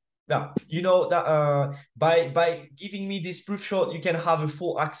 just yeah, that by giving me this proof shot, you can have a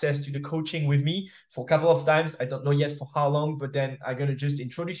full access to the coaching with me for a couple of times. I don't know yet for how long, but then I'm gonna just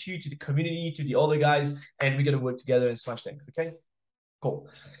introduce you to the community, to the other guys, and we're gonna work together and smash things. Okay, cool.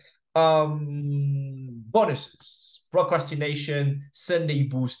 Bonuses: procrastination, Sunday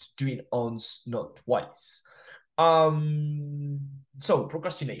boost, do it once, not twice. So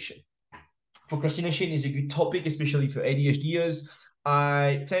procrastination. Procrastination is a good topic, especially for ADHDers.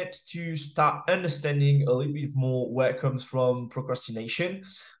 I tend to start understanding a little bit more where it comes from procrastination.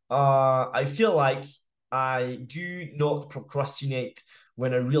 I feel like I do not procrastinate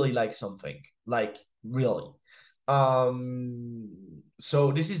when I really like something, like really.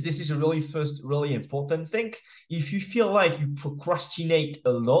 So this is a really first really important thing. If you feel like you procrastinate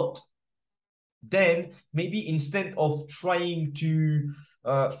a lot, then maybe instead of trying to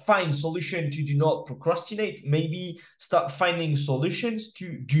find solution to do not procrastinate, maybe start finding solutions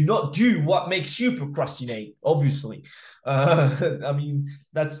to do not do what makes you procrastinate. Obviously, I mean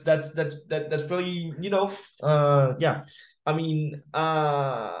that's really yeah. I mean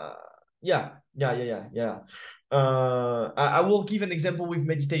yeah. I will give an example with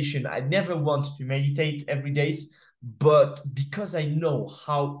meditation. I never want to meditate every day, but because I know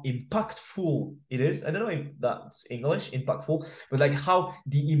how impactful it is, I don't know if that's English, impactful, but like how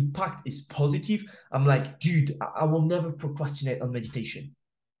the impact is positive, I'm like, dude, I will never procrastinate on meditation,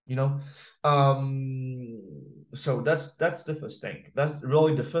 you know? Um, So that's the first thing. That's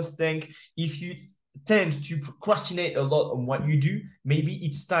really the first thing. If you tend to procrastinate a lot on what you do, maybe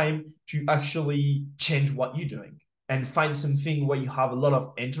it's time to actually change what you're doing and find something where you have a lot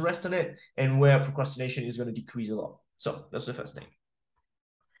of interest in it and where procrastination is going to decrease a lot. So that's the first thing.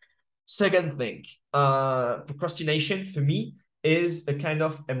 Second thing, procrastination for me is a kind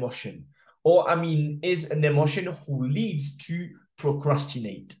of emotion, or I mean, is an emotion who leads to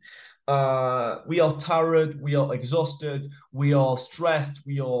procrastinate. We are tired, we are exhausted, we are stressed,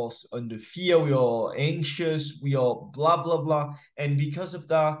 we are under fear, we are anxious, we are blah blah blah, and because of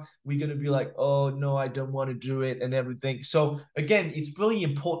that, we're gonna be like, oh no, I don't want to do it, and everything. So again, it's really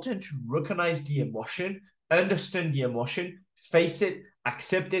important to recognize the emotion, understand the emotion, face it,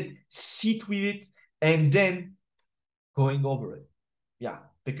 accept it, sit with it, and then going over it. Yeah,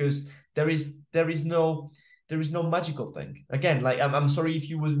 because there is no magical thing. Again, like I'm sorry if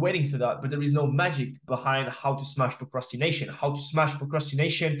you was waiting for that, but there is no magic behind how to smash procrastination. How to smash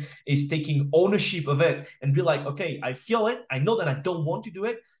procrastination is taking ownership of it and be like, okay, I feel it. I know that I don't want to do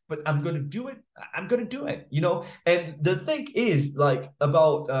it, but I'm gonna do it. I'm gonna do it, you know. And the thing is, like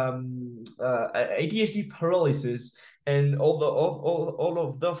about ADHD paralysis and all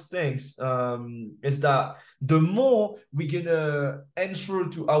of those things, is that the more we're gonna answer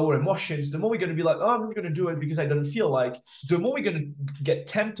to our emotions, the more we're gonna be like, oh, I'm not gonna do it because I don't feel like. The more we're gonna get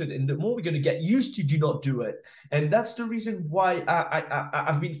tempted, and the more we're gonna get used to do not do it. And that's the reason why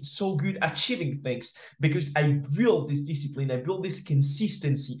I've been so good at achieving things, because I built this discipline, I built this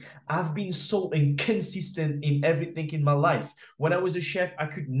consistency. I've been so inconsistent in everything in my life. When I was a chef, I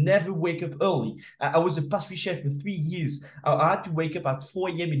could never wake up early. I was a pastry chef for 3 years. I had to wake up at 4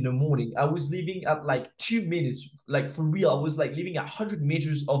 a.m. in the morning. I was leaving at like 2 minutes, like for real. I was like living 100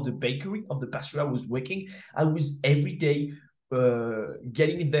 meters of the bakery, of the pastry I was working. I was every day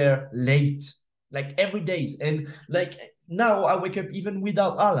getting there late, like every day. And like now I wake up even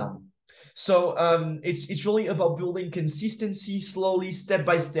without alarm. So it's really about building consistency slowly, step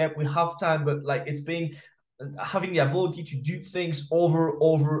by step. We have time, but like it's being having the ability to do things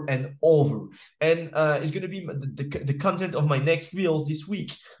over and over. And it's going to be the content of my next reels this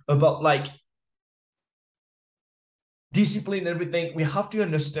week about like discipline and everything. We have to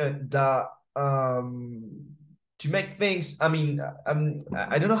understand that to make things, I mean,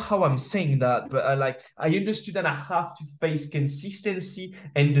 I don't know how I'm saying that, but I understood that I have to face consistency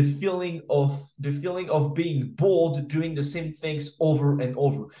and the feeling of being bored doing the same things over and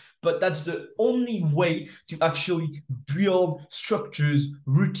over. But that's the only way to actually build structures,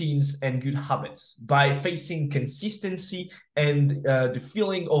 routines, and good habits, by facing consistency and the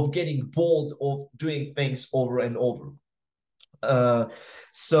feeling of getting bored of doing things over and over. Uh,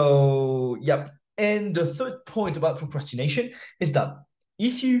 so, yep. And the third point about procrastination is that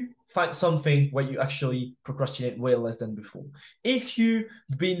if you find something where you actually procrastinate way less than before, if you've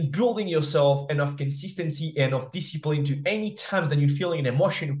been building yourself enough consistency and enough discipline to any times that you're feeling an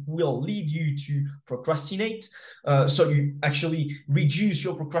emotion will lead you to procrastinate, so you actually reduce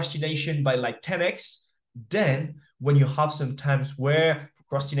your procrastination by like 10x, then when you have some times where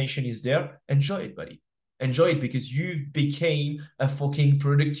procrastination is there, enjoy it, buddy. Enjoy it, because you became a fucking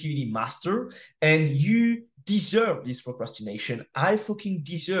productivity master and you deserve this procrastination. I fucking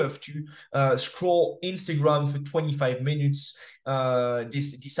deserve to scroll Instagram for 25 minutes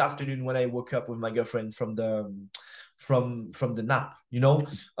this afternoon when I woke up with my girlfriend from the nap, you know.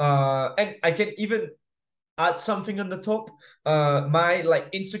 And I can even add something on the top. My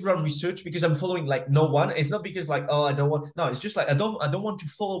like Instagram research, because I'm following like no one. It's not because like, oh, I don't want. No, it's just like I don't want to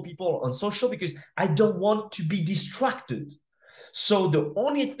follow people on social because I don't want to be distracted. So the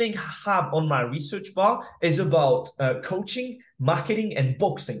only thing I have on my research bar is about coaching, marketing, and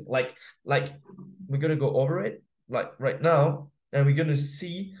boxing. Like we're gonna go over it like right now, and we're gonna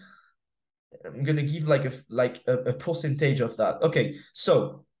see. I'm gonna give like a percentage of that. Okay,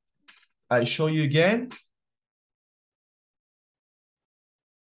 so I show you again.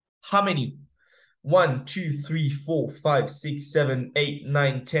 How many? 1, 2, 3, 4, 5, 6, 7, 8,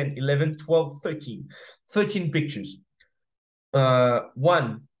 9, 10, 11, 12, 13. 13 pictures.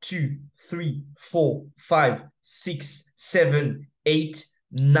 1, 2, 3, 4, 5, 6, 7, 8,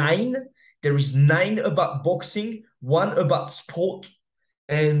 9. There is 9 about boxing, 1 about sport,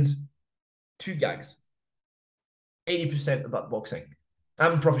 and 2 gags. 80% about boxing.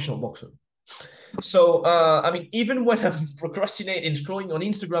 I'm a professional boxer. So, I mean, even when I'm procrastinating, scrolling on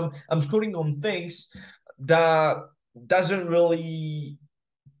Instagram, I'm scrolling on things that doesn't really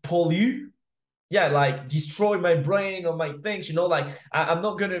pull you. Yeah, like destroy my brain or my things, you know, like I'm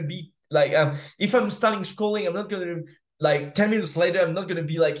not gonna be like, if I'm starting scrolling, I'm not gonna like 10 minutes later, I'm not gonna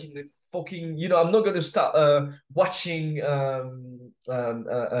be like in the fucking, I'm not gonna start watching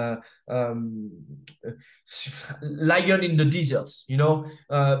Lion in the Deserts,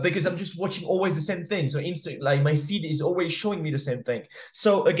 because I'm just watching always the same thing. So instant, like my feed is always showing me the same thing.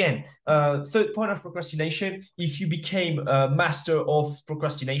 So again, third point of procrastination: if you became a master of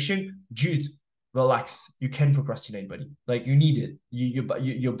procrastination, dude, relax. You can procrastinate, buddy. Like you need it.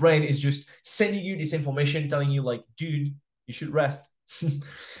 Your brain is just sending you this information, telling you like, dude, you should rest.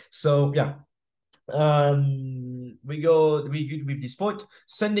 So yeah, we good with this point.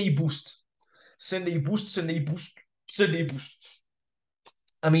 Sunday boost, Sunday boost, Sunday boost, Sunday boost.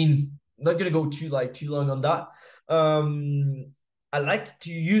 I mean, not gonna go too long on that. I like to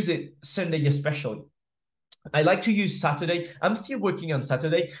use it Sunday especially. I like to use Saturday. I'm still working on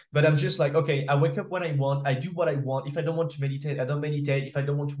Saturday, but I'm just like, okay, I wake up when I want. I do what I want. If I don't want to meditate, I don't meditate. If I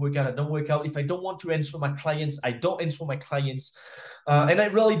don't want to work out, I don't work out. If I don't want to answer my clients, I don't answer my clients. And I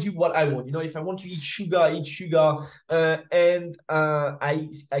really do what I want. If I want to eat sugar, I eat sugar. I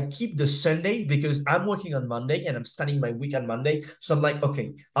keep the Sunday because I'm working on Monday and I'm starting my week on Monday. So I'm like,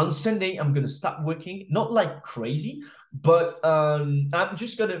 okay, on Sunday, I'm going to start working, not like crazy, but I'm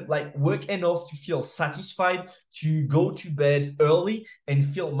just gonna like work enough to feel satisfied to go to bed early and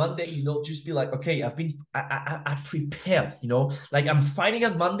feel Monday, just be like, okay, I prepared, like I'm fighting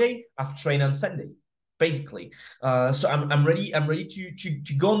on Monday, I've trained on Sunday, basically. So I'm ready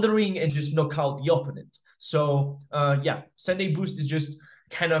to go on the ring and just knock out the opponent. So yeah, Sunday boost is just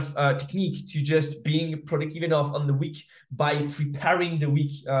kind of technique to just being productive enough on the week by preparing the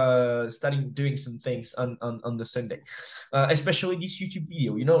week, starting doing some things on the Sunday, especially this YouTube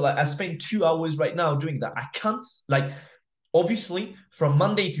video. Like I spend 2 hours right now doing that. I can't, like, obviously from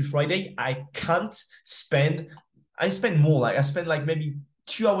Monday to Friday, I spend more. Like I spend like maybe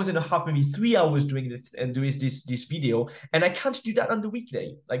 2 hours and a half, maybe 3 hours doing this video, and I can't do that on the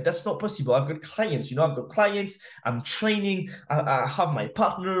weekday. Like that's not possible. I've got clients, I'm training, I have my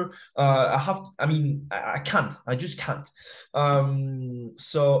partner, I can't, I just can't.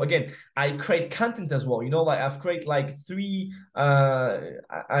 So again, I create content as well, like I've created like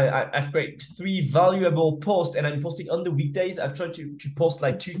I've created 3 valuable posts, and I'm posting on the weekdays. I've tried to post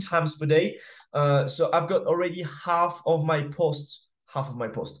like 2 times per day. So I've got already half of my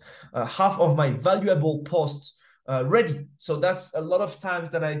valuable posts ready. So that's a lot of times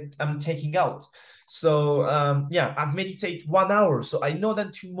that I'm taking out. So yeah, I've meditated 1 hour. So I know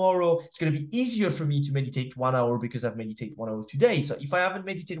that tomorrow it's going to be easier for me to meditate 1 hour because I've meditated 1 hour today. So if I haven't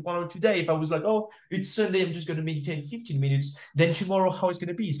meditated 1 hour today, if I was like, oh, it's Sunday, I'm just going to meditate 15 minutes, then tomorrow how it's going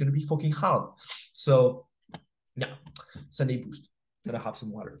to be? It's going to be fucking hard. So yeah, Sunday boost. Gonna have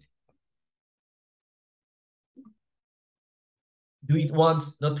some water. Do it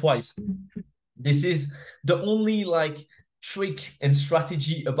once, not twice. This is the only like trick and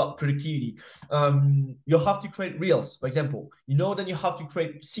strategy about productivity. You have to create reels, for example. Then you have to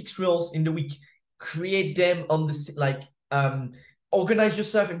create 6 reels in the week. Create them on the organize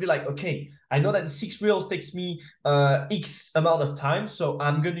yourself and be like, okay, I know that 6 reels takes me X amount of time, so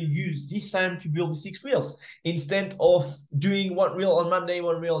I'm going to use this time to build the 6 reels instead of doing 1 reel on Monday,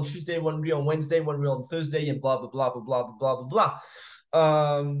 1 reel on Tuesday, 1 reel on Wednesday, 1 reel on Thursday, and blah blah blah blah blah blah blah blah.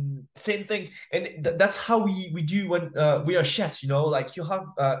 Same thing, and that's how we do when we are chefs. Like you have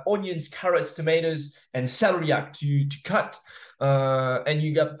onions, carrots, tomatoes, and celeriac to cut, and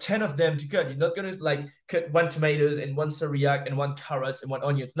you got 10 of them to cut. You're not gonna like cut 1 tomatoes and 1 celeriac and 1 carrots and 1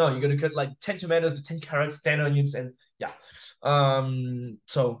 onion. No, you're gonna cut like 10 tomatoes, 10 carrots, 10 onions, and yeah.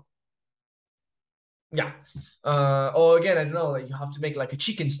 So yeah. Or again, I don't know, like you have to make like a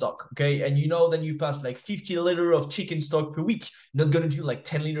chicken stock, okay? And then you pass like 50 liter of chicken stock per week. You're not gonna do like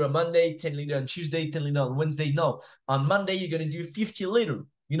 10 liter on Monday, 10 liter on Tuesday, 10 liter on Wednesday. No. On Monday, you're gonna do 50 liter,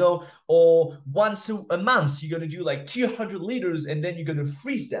 or once a month, you're gonna do like 200 liters and then you're gonna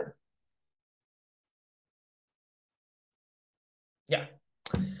freeze them. Yeah.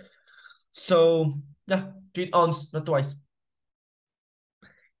 So yeah, 3 ounce, not twice.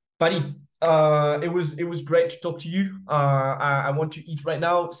 Buddy, it was great to talk to you. I want to eat right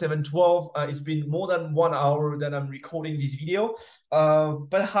now, 7:12. It's been more than 1 hour that I'm recording this video.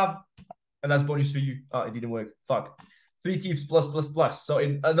 But I have a last bonus for you. It didn't work. Fuck. 3 tips plus plus plus. So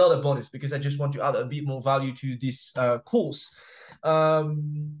another bonus because I just want to add a bit more value to this course.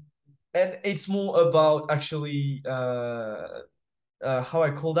 And it's more about actually how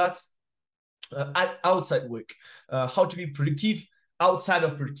I call that, outside work, how to be productive outside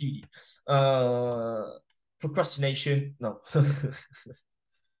of productivity. Procrastination, no.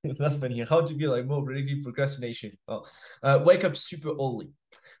 That's funny. How to be like more productive, procrastination. Oh, wake up super early.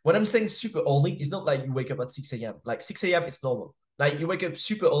 When I'm saying super early, it's not like you wake up at 6 a.m. Like 6 a.m. it's normal. Like you wake up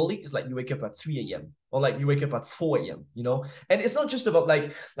super early, it's like you wake up at 3 a.m. or like you wake up at 4 a.m., you know? And it's not just about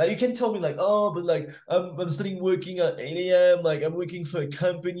like you can tell me like, oh, but like I'm starting working at 8 a.m., like I'm working for a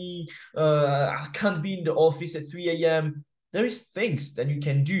company, I can't be in the office at 3 a.m. There is things that you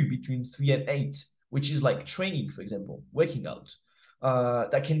can do between 3 and 8, which is like training, for example, working out.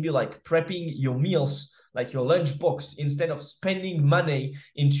 That can be like prepping your meals, like your lunchbox, instead of spending money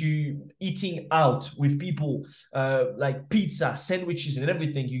into eating out with people, like pizza, sandwiches, and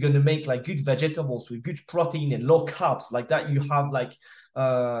everything. You're gonna make like good vegetables with good protein and low carbs, like that. You have like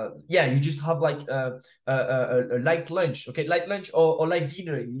yeah, you just have like a light lunch. Okay, light lunch or light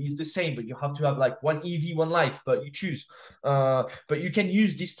dinner is the same, but you have to have like one EV, one light, but you choose. But you can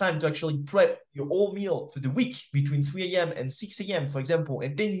use this time to actually prep your whole meal for the week between 3 a.m. and 6 a.m., for example.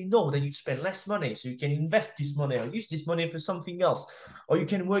 And then you know that you spend less money. So you can invest this money or use this money for something else. Or you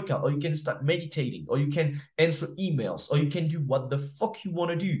can work out, or you can start meditating, or you can answer emails, or you can do what the fuck you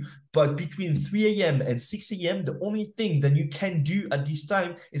want to do. But between 3 a.m. and 6 a.m., the only thing that you can do at this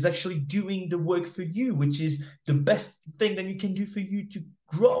time is actually doing the work for you, which is the best thing that you can do for you to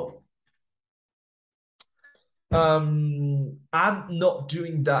grow. I'm not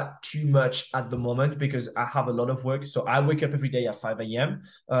doing that too much at the moment because I have a lot of work. So I wake up every day at 5 a.m.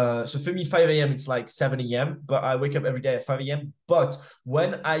 So for me, 5 a.m. it's like 7 a.m. But I wake up every day at 5 a.m. But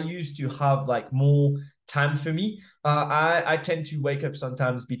when I used to have like more time for me, I tend to wake up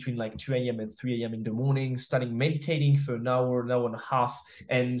sometimes between like 2 a.m. and 3 a.m. in the morning, starting meditating for an hour and a half,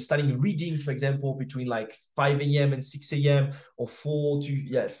 and starting reading, for example, between like 5 a.m. and 6 a.m. or 4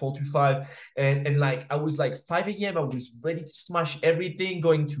 to 5. And like I was like 5 a.m. I was ready to smash everything,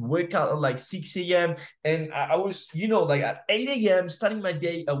 going to work out at like 6 a.m. And I was, you know, like at 8 a.m. starting my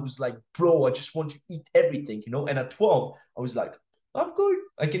day, I was like, bro, I just want to eat everything, you know. And at 12, I was like, I'm good.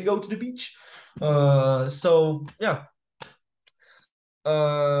 I can go to the beach. So yeah.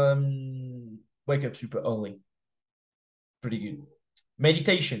 Wake up super early. Pretty good.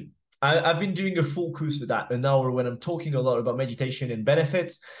 Meditation. I've been doing a full course for that, an hour, when I'm talking a lot about meditation and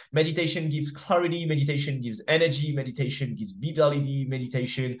benefits. Meditation gives clarity, meditation gives energy, meditation gives vitality,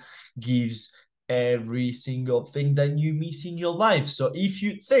 meditation gives every single thing that you miss in your life. So if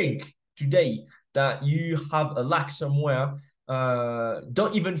you think today that you have a lack somewhere,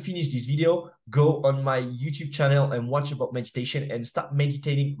 don't even finish this video. Go on my YouTube channel and watch about meditation and start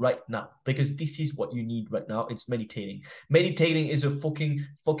meditating right now, because this is what you need right now. It's meditating. Meditating is a fucking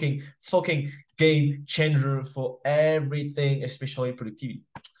game changer for everything, especially productivity.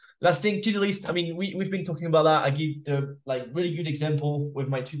 Last thing, to-do list. I mean, we've been talking about that. I give the like really good example with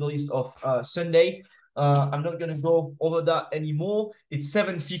my to-do list of Sunday. I'm not gonna go over that anymore. It's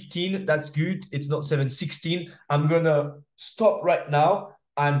 7:15. That's good. It's not 7:16. I'm gonna stop right now.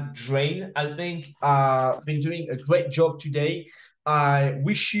 I'm drained. I think I've been doing a great job today. I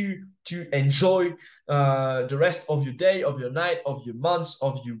wish you to enjoy the rest of your day, of your night, of your months,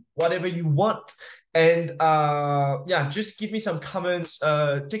 of you whatever you want. And yeah, just give me some comments.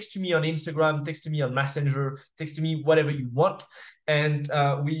 Text to me on Instagram, text to me on Messenger, text to me whatever you want. And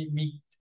we